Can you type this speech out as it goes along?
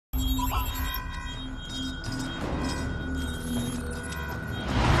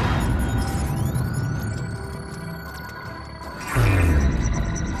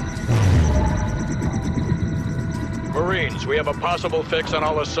Marines, we have a possible fix on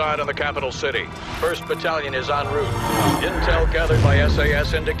Al-Asad in the capital city. 1st Battalion is en route. Intel gathered by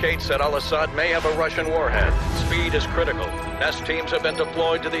SAS indicates that Al-Asad may have a Russian warhead. Speed is critical. Nest teams have been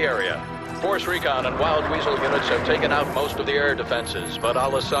deployed to the area. Force Recon and Wild Weasel units have taken out most of the air defenses, but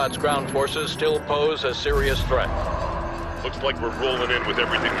Al-Asad's ground forces still pose a serious threat. Looks like we're rolling in with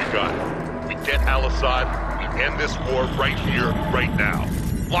everything we got. We get Al-Asad, we end this war right here, right now.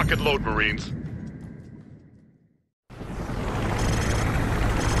 Lock and load, Marines.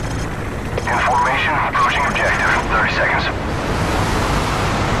 Information approaching objective. 30 seconds.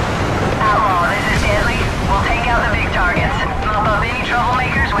 Outlaw, this is Deadly. We'll take out the big targets. Mop up any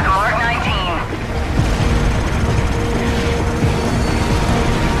troublemakers with Mark 19.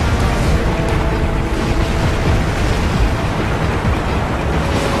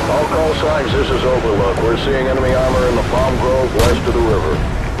 All call signs, this is Overlook. We're seeing enemy armor in the Palm Grove west of the river.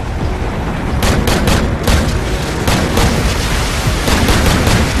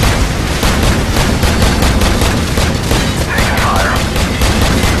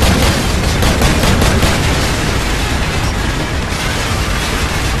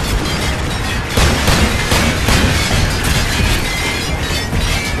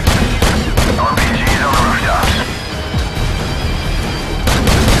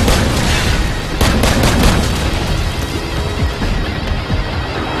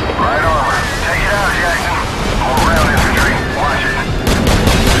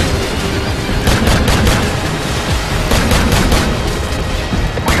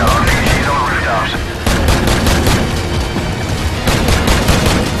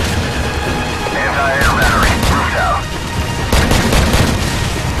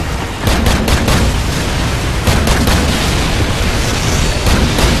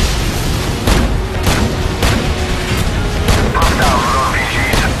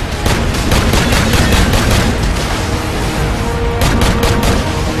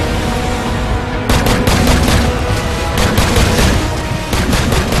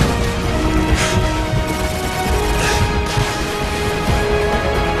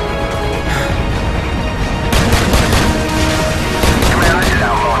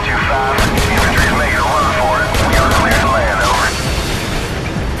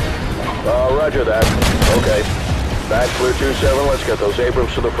 Roger that. Okay. Back clear 2-7, let's get those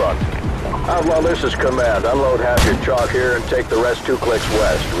Abrams to the front. Outlaw, this is command. Unload half your chalk here and take the rest 2 clicks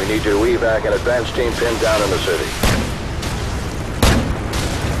west. We need you to evac an advance team pinned down in the city.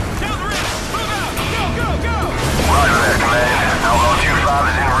 Down the ridge! Move out! Go, go, go! Roger that, command. Outlaw 2-5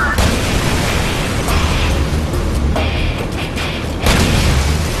 is en route.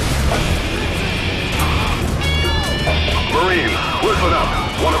 Marines, listen up.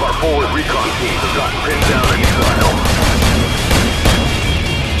 One of our forward recon teams has gotten pinned down and needs our help.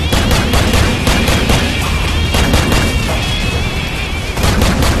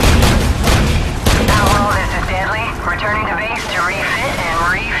 Outlaw, this is Deadly. Returning to base to refit and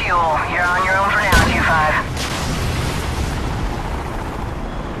refuel. You're on your own for now,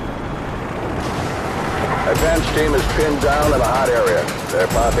 2-5. Advance team is pinned down in a hot area. They're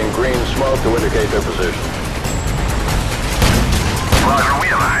popping green smoke to indicate their position. Roger, we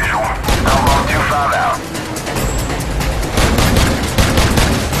have a visual. Outlaw 2-5 out.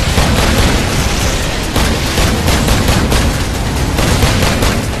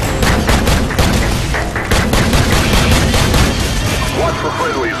 Watch for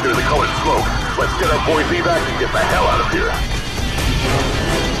friendlies near the colored smoke. Let's get our boys evac and get the hell out of here.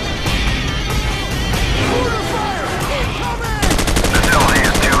 Facility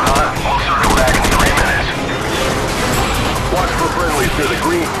is too hot. We'll circle back in 3 minutes. Watch for friendlies near the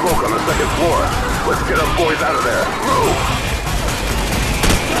green smoke on the 2nd floor. Let's get our boys out of there. Move!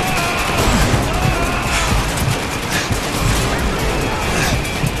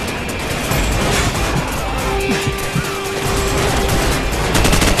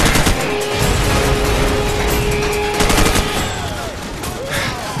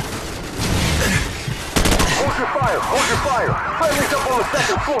 Hold your fire! Hold your fire! Friendly's up on the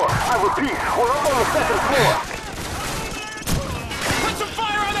 2nd floor! I repeat, we're up on the 2nd floor! Put some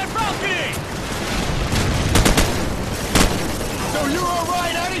fire on that balcony! So you're all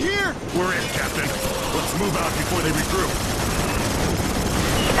right out of here? We're in, Captain. Let's move out before they regroup.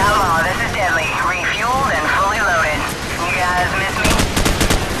 Outlaw, this is Deadly. Refueled and fully loaded. You guys miss me?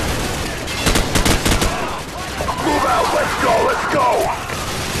 Move out! Let's go! Let's go!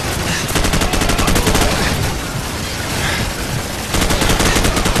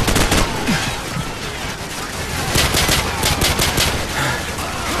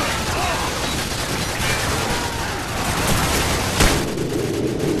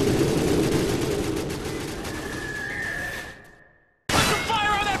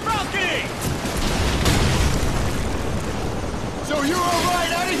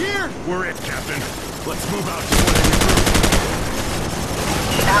 We're it, Captain. Let's move out before they recruit.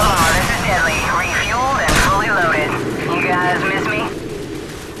 Outlaw, this is Deadly. Refueled and fully loaded. You guys miss me?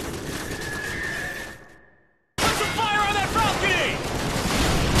 Put some fire on that balcony!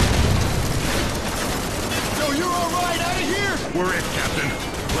 So you're all right out of here? We're it, Captain.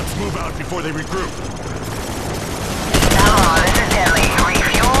 Let's move out before they recruit. Outlaw, this is Deadly.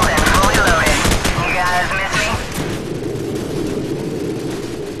 Refueled and fully loaded. You guys miss me?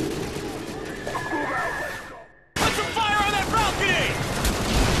 Put some fire on that balcony!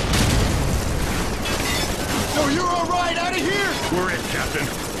 So you're all right out of here? We're it, Captain.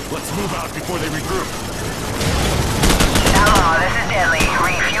 Let's move out before they recruit. Outlaw, this is Deadly.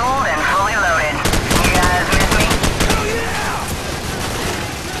 Refueled and fully loaded. You guys miss me? Hell yeah!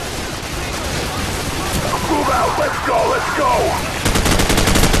 Move out! Let's go! Let's go!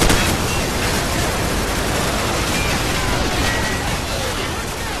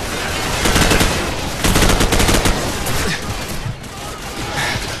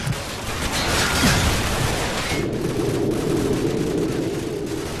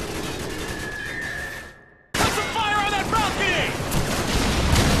 Put some fire on that balcony!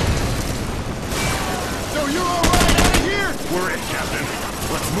 So you're all right out of here? We're it, Captain.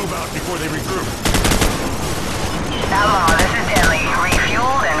 Let's move out before they recruit. Outlaw, this is Deadly.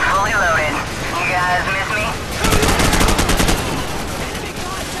 Refueled and fully loaded. You guys miss me?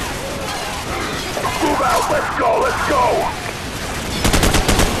 Move out! Let's go! Let's go!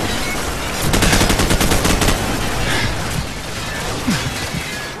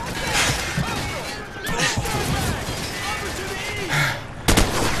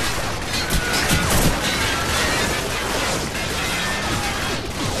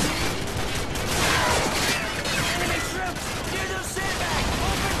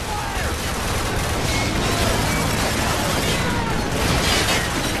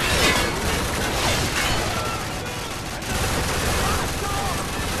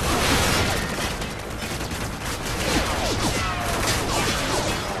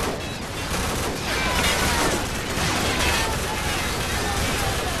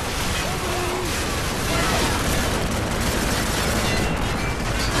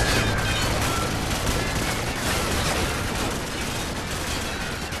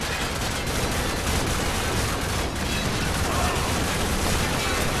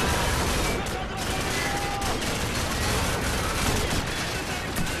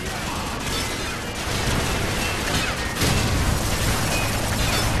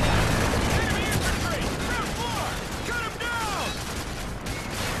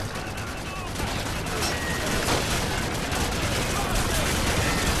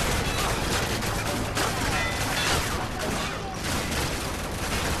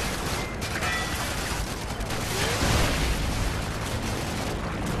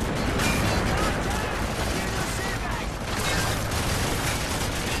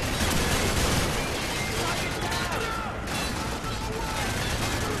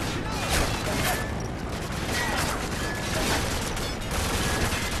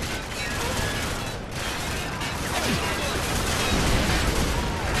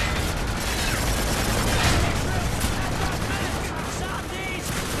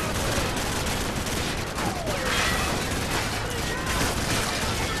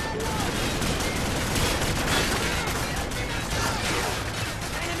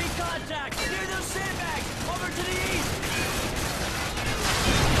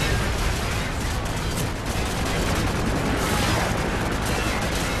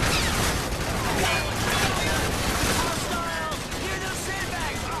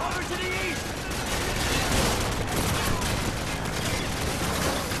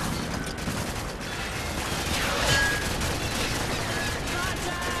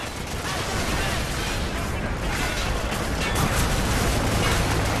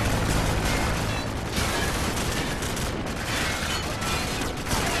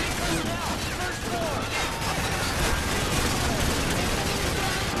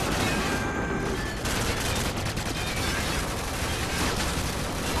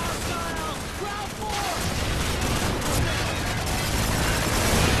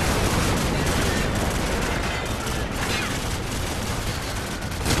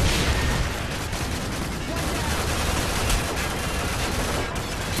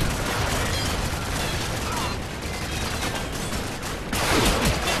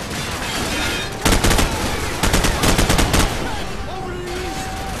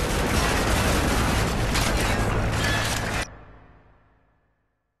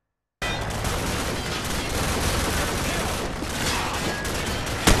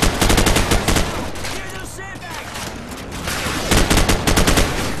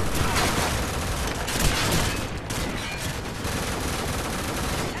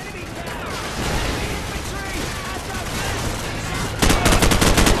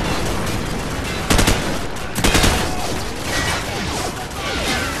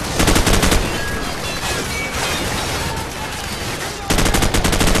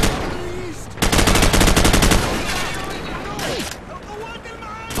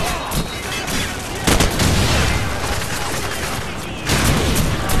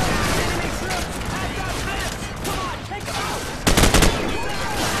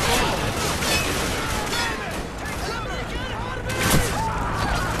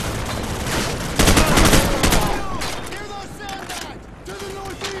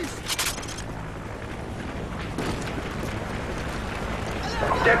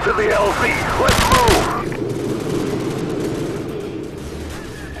 Get to the LZ. Let's move.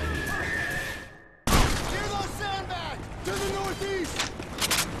 Near those sandbags! To the northeast!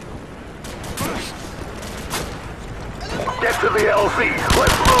 Get to the LZ.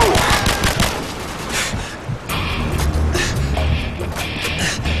 Let's move.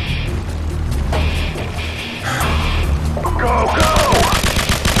 Go, go!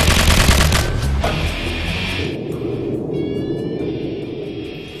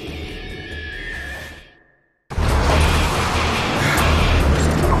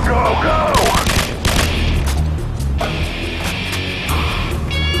 Go, go!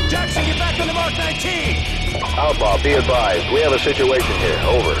 Jackson, get back on the Mark 19! Outlaw, be advised. We have a situation here.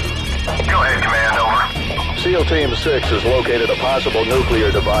 Over. Go ahead, Command, over. SEAL Team 6 has located a possible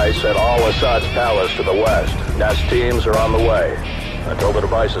nuclear device at Al-Asad's palace to the west. Nest teams are on the way. Until the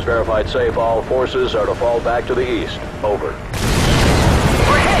device is verified safe, all forces are to fall back to the east. Over. We're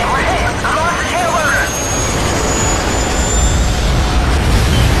hit! We're hit! I'm on the tail loader!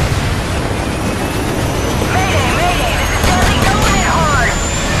 Mayday! Mayday! This is Deadly going in hard!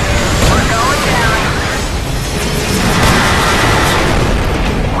 We're going down!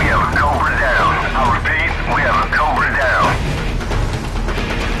 We have a Cobra down. I repeat, we have a Cobra down.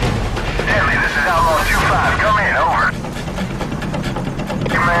 Deadly, this is Outlaw 2-5. Come in, over.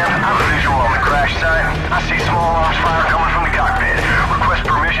 Command, I'm visual on the crash site. I see small arms fire coming from the cockpit. Request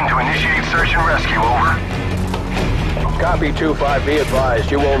permission to initiate search and rescue, over. Copy 2-5, be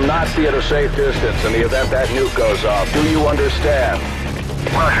advised. You will not be at a safe distance in the event that nuke goes off. Do you understand?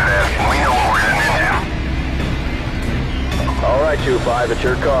 Roger that. We know what we're getting into. All right, 2-5, it's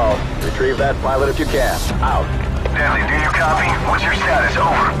your call. Retrieve that pilot if you can. Out. Deadly, do you copy? What's your status,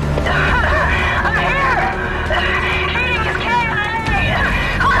 over? I'm here! Heating is KIA!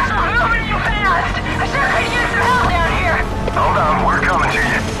 Hostiles moving in fast! I sure could use some help down here! Hold on, we're coming to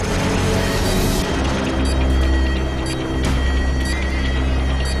you.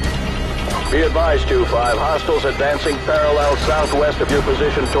 Be advised, 2-5, hostiles advancing parallel southwest of your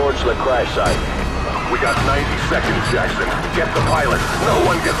position towards the crash site. We got 90 seconds, Jackson. Get the pilot. No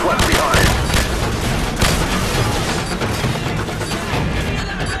one gets left behind.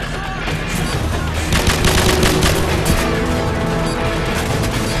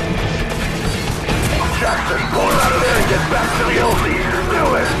 Jackson, pull it out of there and get back to the LZ.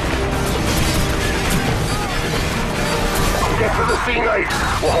 Do it. Get to the C-Knight.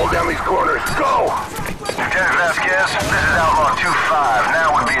 We'll hold down these corners. Go! Lieutenant Vasquez, this is Outlaw 2-5.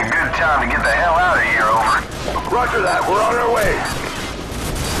 Now would be a good time to get the hell out of here, over. Roger that. We're on our way.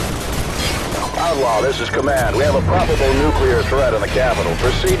 Outlaw, this is Command. We have a probable nuclear threat in the capital.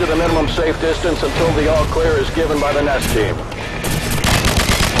 Proceed to the minimum safe distance until the all-clear is given by the Nest team.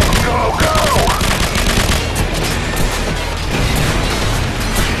 Go, go!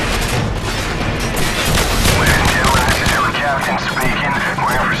 Ladies and gentlemen, this is your captain speaking.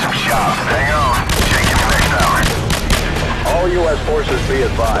 We're in for some shots. Hang on. Check in the next hour. All U.S. forces be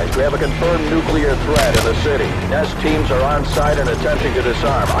advised. We have a confirmed nuclear threat in the city. Nest teams are on site and attempting to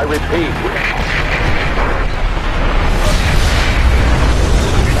disarm. I repeat.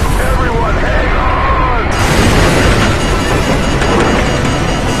 Everyone, hang on!